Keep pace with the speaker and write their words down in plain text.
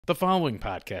The following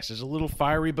podcast is a little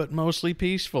fiery but mostly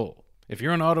peaceful. If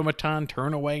you're an automaton,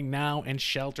 turn away now and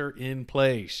shelter in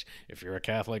place. If you're a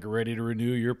Catholic ready to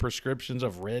renew your prescriptions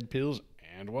of red pills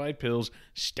and white pills,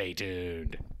 stay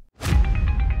tuned.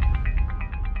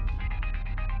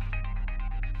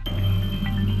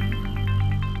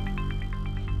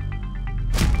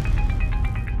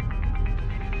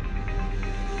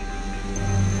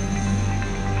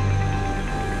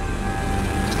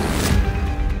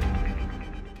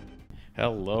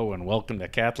 Hello and welcome to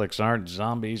Catholics Aren't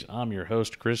Zombies. I'm your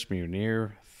host, Chris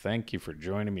Munir. Thank you for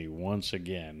joining me once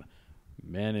again.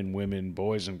 Men and women,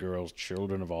 boys and girls,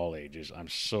 children of all ages, I'm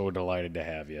so delighted to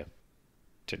have you.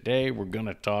 Today we're going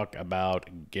to talk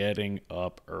about getting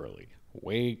up early.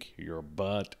 Wake your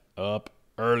butt up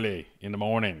early in the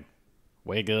morning.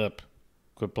 Wake up.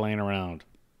 Quit playing around.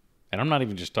 And I'm not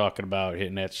even just talking about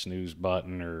hitting that snooze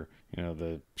button or,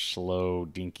 the slow,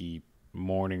 dinky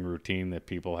morning routine that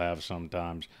people have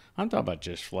sometimes. I'm talking about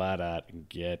just flat out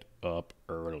get up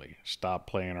early. Stop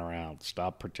playing around.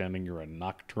 Stop pretending you're a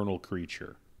nocturnal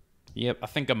creature. Yep, I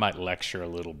think I might lecture a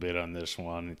little bit on this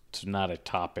one. It's not a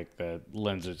topic that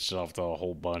lends itself to a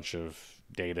whole bunch of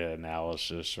data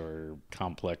analysis or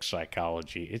complex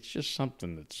psychology. It's just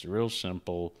something that's real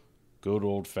simple, good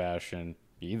old-fashioned.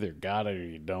 You either got it or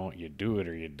you don't. You do it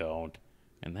or you don't.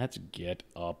 And that's get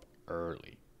up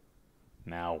early.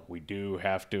 Now, we do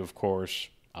have to, of course,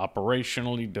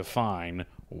 operationally define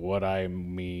what I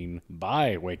mean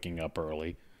by waking up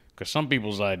early, because some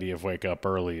people's idea of wake up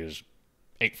early is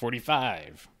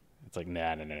 8:45. It's like,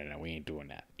 nah, we ain't doing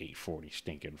that. 8:40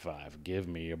 stinking 5. Give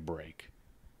me a break.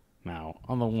 Now,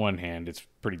 on the one hand, it's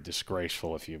pretty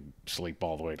disgraceful if you sleep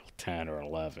all the way till 10 or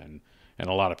 11, and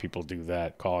a lot of people do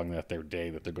that, calling that their day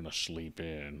that they're going to sleep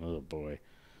in. Oh, boy.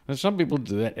 And some people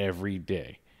do that every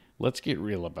day. Let's get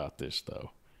real about this,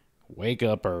 though. Wake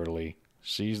up early,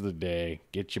 seize the day,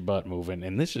 get your butt moving,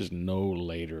 and this is no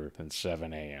later than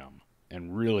 7 a.m.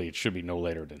 And really, it should be no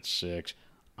later than 6.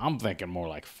 I'm thinking more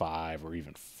like 5 or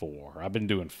even 4. I've been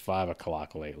doing 5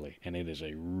 o'clock lately, and it is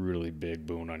a really big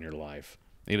boon on your life.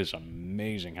 It is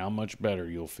amazing how much better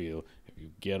you'll feel if you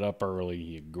get up early,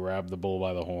 you grab the bull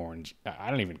by the horns.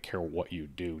 I don't even care what you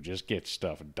do. Just get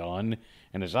stuff done.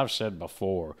 And as I've said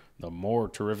before, the more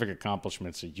terrific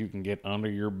accomplishments that you can get under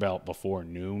your belt before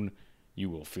noon, you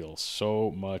will feel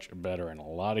so much better, and a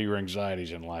lot of your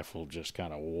anxieties in life will just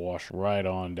kind of wash right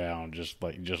on down, just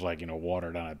like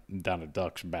water down a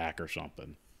duck's back or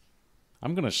something.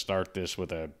 I'm going to start this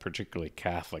with a particularly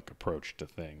Catholic approach to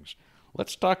things.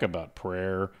 Let's talk about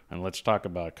prayer, and let's talk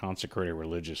about consecrated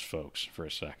religious folks for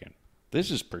a second.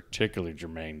 This is particularly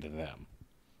germane to them.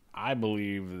 I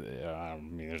believe,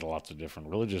 there's lots of different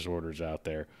religious orders out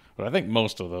there, but I think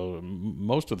most of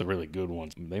the really good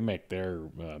ones, they make their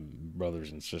brothers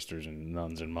and sisters and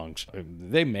nuns and monks,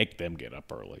 they make them get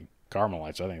up early.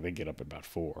 Carmelites, I think they get up at about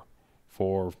 4,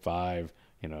 5.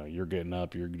 You're getting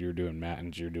up, you're doing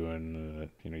matins, you're doing,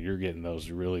 you're getting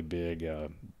those really big,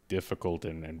 difficult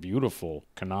and beautiful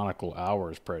canonical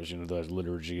hours prayers, the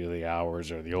liturgy of the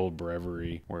hours or the old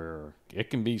breviary, where it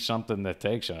can be something that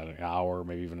takes an hour,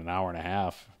 maybe even an hour and a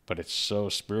half, but it's so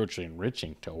spiritually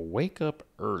enriching to wake up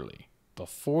early,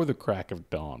 before the crack of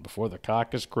dawn, before the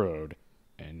cock has crowed,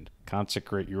 and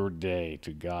consecrate your day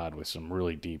to God with some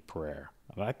really deep prayer.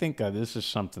 And I think this is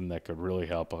something that could really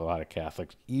help a lot of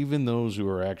Catholics, even those who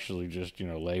are actually just,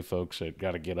 lay folks that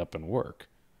got to get up and work.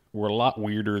 We're a lot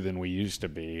weirder than we used to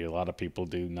be. A lot of people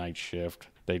do night shift.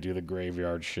 They do the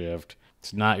graveyard shift.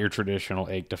 It's not your traditional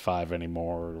 8 to 5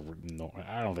 anymore. No,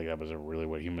 I don't think that was really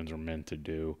what humans were meant to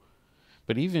do.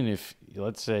 But even if,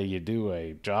 let's say, you do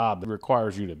a job that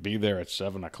requires you to be there at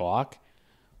 7 o'clock,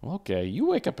 well, okay, you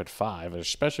wake up at 5,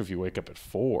 especially if you wake up at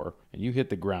 4, and you hit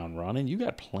the ground running, you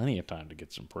got plenty of time to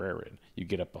get some prayer in. You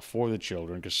get up before the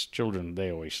children, because children,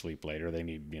 they always sleep later. They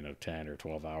need, 10 or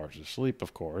 12 hours of sleep,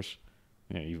 of course.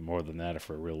 Even more than that if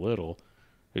we're real little.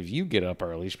 If you get up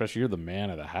early, especially you're the man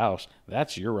of the house,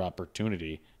 that's your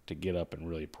opportunity to get up and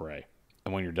really pray.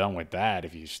 And when you're done with that,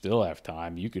 if you still have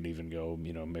time, you could even go,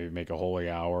 maybe make a holy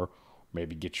hour,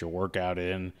 maybe get your workout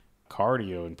in.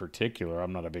 Cardio in particular,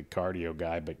 I'm not a big cardio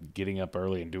guy, but getting up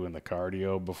early and doing the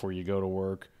cardio before you go to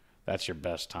work, that's your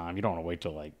best time. You don't want to wait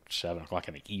till like 7 o'clock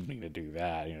in the evening to do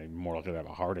that. You're more likely to have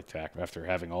a heart attack after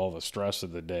having all the stress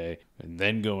of the day and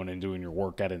then going and doing your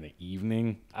workout in the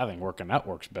evening. I think working out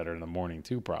works better in the morning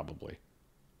too, probably.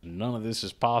 None of this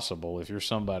is possible if you're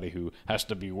somebody who has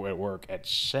to be at work at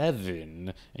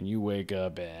 7 and you wake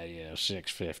up at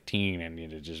 6:15 and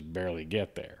you just barely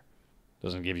get there.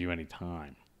 Doesn't give you any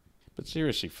time. But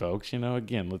seriously, folks,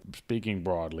 again, speaking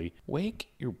broadly,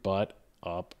 wake your butt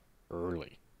up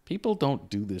early. People don't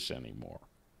do this anymore.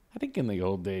 I think in the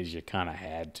old days you kind of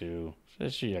had to,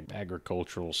 especially like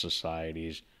agricultural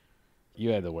societies. You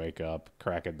had to wake up,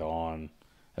 crack of dawn.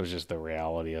 That was just the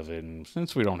reality of it. And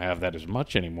since we don't have that as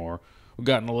much anymore, we've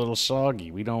gotten a little soggy.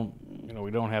 We don't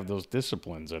have those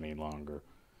disciplines any longer.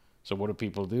 So what do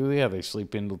people do? Yeah, they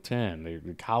sleep until 10. They're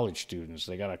college students.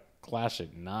 They got a class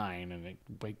at 9, and they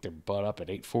wake their butt up at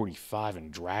 8:45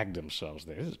 and drag themselves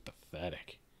there. This is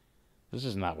pathetic. This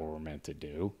is not what we're meant to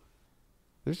do.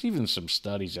 There's even some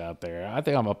studies out there. I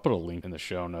think I'm going to put a link in the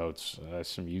show notes,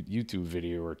 some YouTube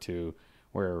video or two,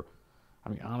 where, I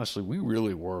mean, honestly, we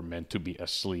really were meant to be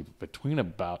asleep between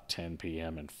about 10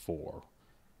 p.m. and 4,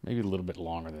 maybe a little bit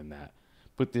longer than that.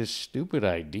 But this stupid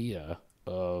idea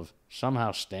of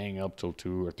somehow staying up till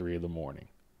 2 or 3 in the morning,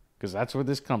 because that's where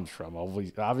this comes from.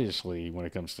 Obviously, when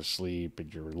it comes to sleep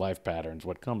and your life patterns,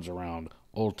 what comes around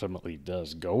ultimately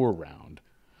does go around.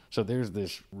 So there's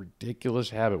this ridiculous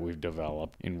habit we've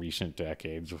developed in recent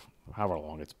decades, however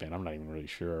long it's been, I'm not even really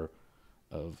sure,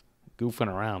 of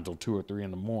goofing around till 2 or 3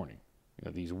 in the morning.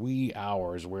 These wee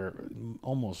hours where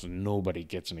almost nobody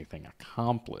gets anything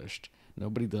accomplished.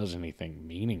 Nobody does anything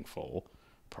meaningful.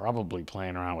 Probably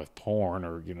playing around with porn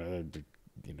or,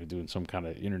 doing some kind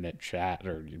of internet chat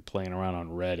or playing around on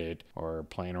Reddit or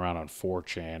playing around on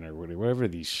 4chan or whatever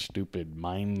these stupid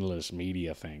mindless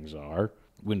media things are,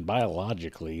 when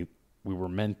biologically we were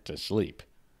meant to sleep.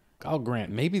 I'll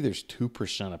grant maybe there's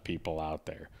 2% of people out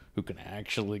there who can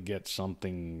actually get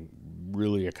something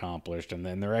really accomplished, and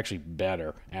then they're actually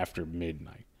better after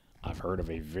midnight. I've heard of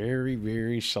a very,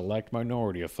 very select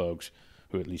minority of folks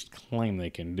who at least claim they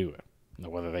can do it. Now,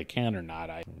 whether they can or not,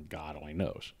 God only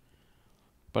knows.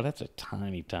 But that's a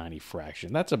tiny, tiny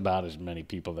fraction. That's about as many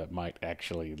people that might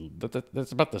actually,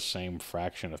 that's about the same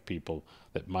fraction of people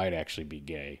that might actually be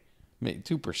gay.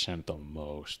 2% the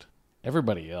most.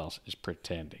 Everybody else is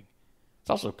pretending.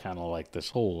 It's also kind of like this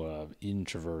whole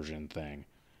introversion thing.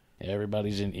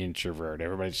 Everybody's an introvert.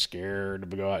 Everybody's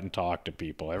scared to go out and talk to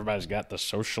people. Everybody's got the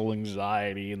social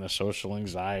anxiety and the social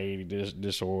anxiety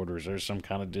disorders. There's some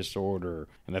kind of disorder,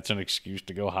 and that's an excuse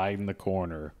to go hide in the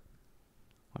corner.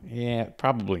 Yeah,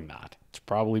 probably not. It's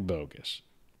probably bogus.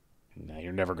 Now,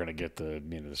 you're never going to get the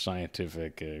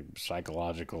scientific,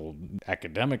 psychological,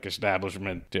 academic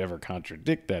establishment to ever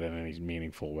contradict that in any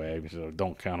meaningful way, so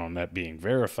don't count on that being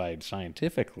verified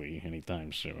scientifically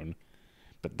anytime soon.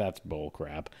 But that's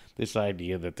bullcrap. This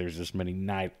idea that there's this many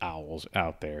night owls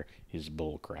out there is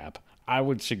bullcrap. I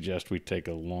would suggest we take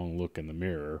a long look in the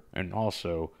mirror and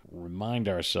also remind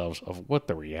ourselves of what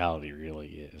the reality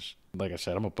really is. Like I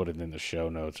said, I'm going to put it in the show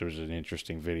notes. There was an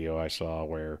interesting video I saw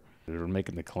where they were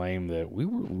making the claim that we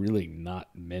were really not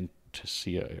meant to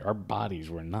see, our bodies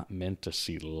were not meant to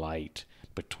see light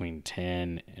between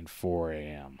 10 and 4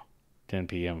 a.m., 10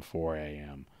 p.m., 4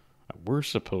 a.m. We're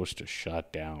supposed to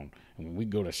shut down, and when we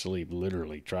go to sleep,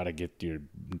 literally try to get to your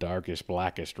darkest,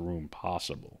 blackest room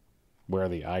possible. Wear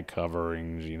the eye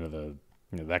coverings,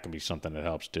 that can be something that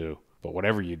helps too. But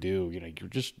whatever you do,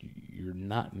 we're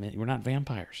not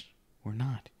vampires. We're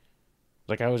not.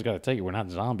 Like I always got to tell you, we're not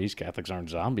zombies. Catholics aren't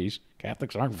zombies.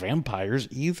 Catholics aren't vampires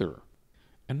either.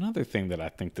 Another thing that I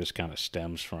think this kind of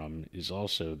stems from is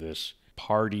also this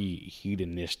party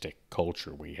hedonistic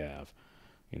culture we have.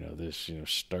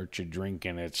 Start your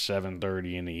drinking at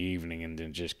 7:30 in the evening and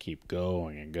then just keep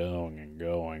going and going and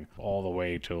going all the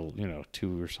way till,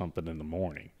 2 or something in the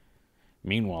morning.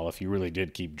 Meanwhile, if you really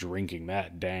did keep drinking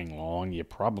that dang long, you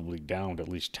probably downed at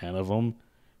least 10 of them,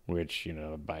 which,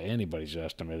 by anybody's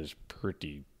estimate is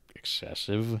pretty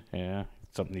excessive. Yeah,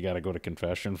 something you got to go to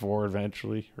confession for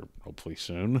eventually, or hopefully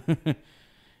soon.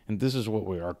 And this is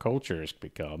what our culture has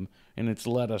become, and it's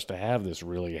led us to have this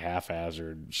really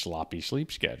haphazard, sloppy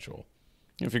sleep schedule.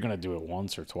 If you're going to do it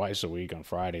once or twice a week on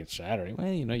Friday and Saturday,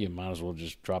 well, you might as well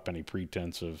just drop any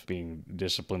pretense of being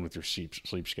disciplined with your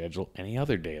sleep schedule any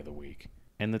other day of the week.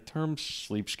 And the term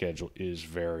sleep schedule is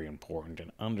very important,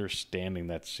 and understanding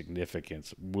that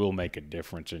significance will make a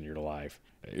difference in your life,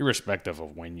 irrespective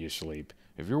of when you sleep.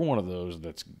 If you're one of those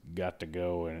that's got to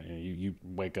go and you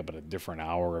wake up at a different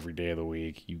hour every day of the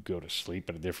week, you go to sleep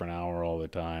at a different hour all the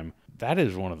time, that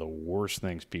is one of the worst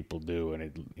things people do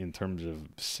in terms of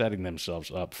setting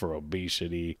themselves up for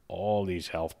obesity, all these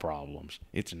health problems.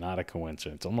 It's not a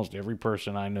coincidence. Almost every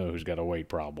person I know who's got a weight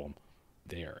problem,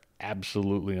 they are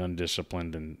absolutely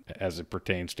undisciplined as it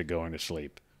pertains to going to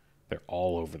sleep. They're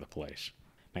all over the place.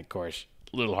 And of course,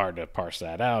 a little hard to parse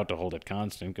that out, to hold it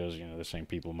constant, because, the same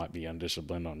people might be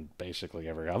undisciplined on basically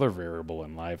every other variable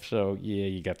in life. So, yeah,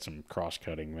 you got some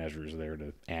cross-cutting measures there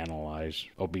to analyze.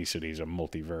 Obesity is a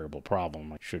multivariable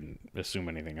problem. I shouldn't assume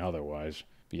anything otherwise.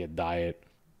 Be it diet,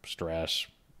 stress,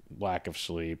 lack of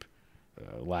sleep,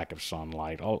 lack of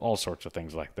sunlight, all sorts of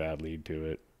things like that lead to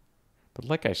it. But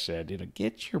like I said,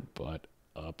 get your butt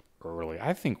up early.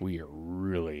 I think we are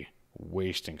really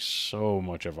wasting so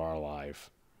much of our life,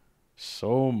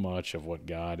 so much of what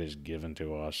God has given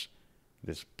to us,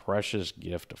 this precious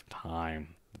gift of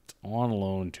time that's on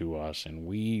loan to us, and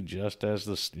we, just as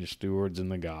the stewards in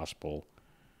the gospel,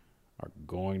 are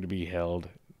going to be held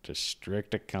to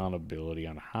strict accountability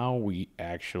on how we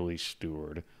actually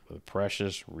steward the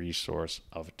precious resource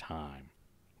of time.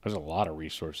 There's a lot of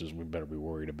resources we better be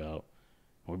worried about.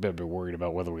 We better be worried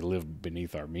about whether we live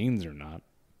beneath our means or not.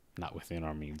 Not within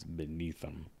our means, beneath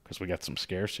them. Because we got some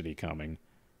scarcity coming.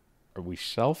 Or we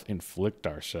self-inflict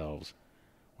ourselves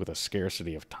with a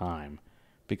scarcity of time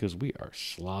because we are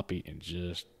sloppy and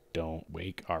just don't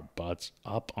wake our butts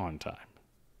up on time.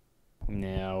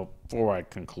 Now, before I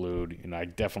conclude, I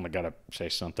definitely got to say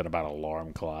something about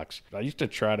alarm clocks. I used to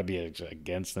try to be as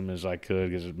against them as I could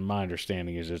because my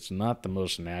understanding is it's not the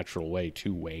most natural way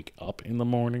to wake up in the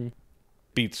morning.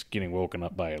 Beats getting woken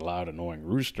up by a loud, annoying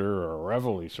rooster or a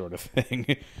reveille sort of thing.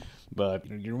 But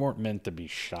you weren't meant to be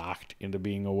shocked into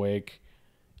being awake.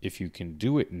 If you can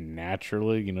do it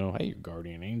naturally, hey, your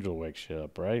guardian angel wakes you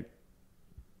up, right?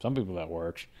 Some people that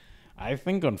works. I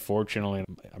think, unfortunately,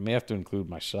 I may have to include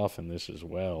myself in this as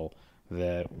well,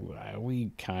 that we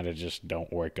kind of just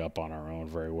don't wake up on our own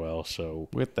very well. So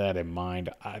with that in mind,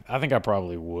 I think I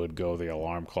probably would go the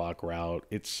alarm clock route.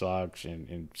 It sucks,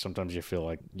 and sometimes you feel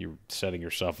like you're setting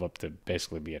yourself up to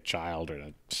basically be a child or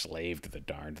a slave to the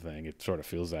darn thing. It sort of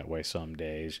feels that way some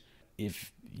days.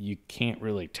 If you can't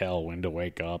really tell when to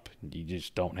wake up, you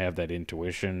just don't have that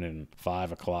intuition, and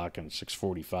 5 o'clock and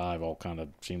 6:45 all kind of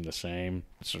seem the same.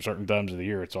 So certain times of the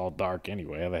year, it's all dark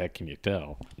anyway. How the heck can you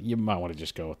tell? You might want to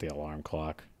just go with the alarm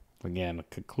clock. Again,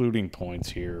 concluding points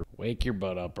here. Wake your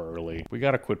butt up early. We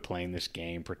got to quit playing this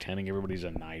game, pretending everybody's a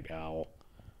night owl.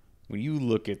 When you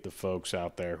look at the folks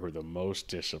out there who are the most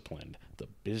disciplined, the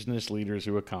business leaders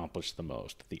who accomplish the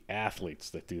most, the athletes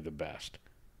that do the best,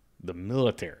 the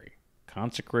military,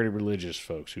 consecrated religious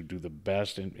folks who do the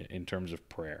best in terms of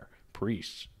prayer.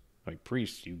 Priests. Like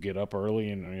priests, you get up early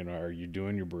and, are you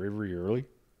doing your breviary early?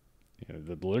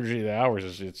 The Liturgy of the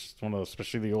Hours, it's one of those,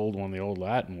 especially the old one, the old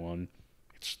Latin one.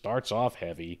 It starts off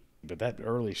heavy, but that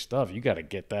early stuff, you got to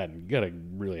get that, and you got to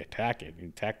really attack it,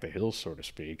 attack the hills, so to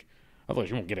speak. Otherwise,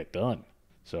 you won't get it done.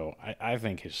 So I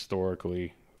think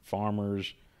historically,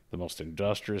 farmers, the most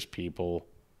industrious people,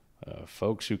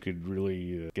 folks who could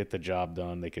really get the job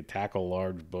done. They could tackle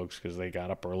large books because they got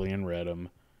up early and read them.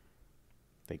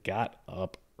 They got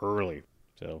up early.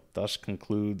 So thus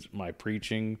concludes my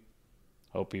preaching.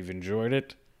 Hope you've enjoyed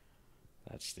it.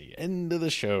 That's the end of the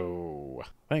show.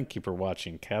 Thank you for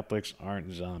watching Catholics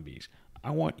Aren't Zombies. I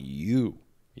want you,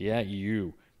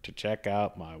 to check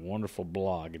out my wonderful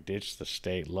blog,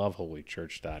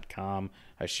 ditchthestateloveholychurch.com.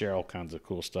 I share all kinds of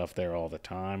cool stuff there all the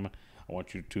time. I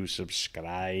want you to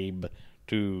subscribe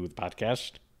to the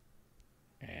podcast.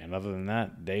 And other than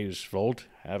that, Deus Volt.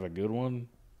 Have a good one.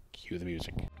 Cue the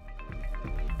music.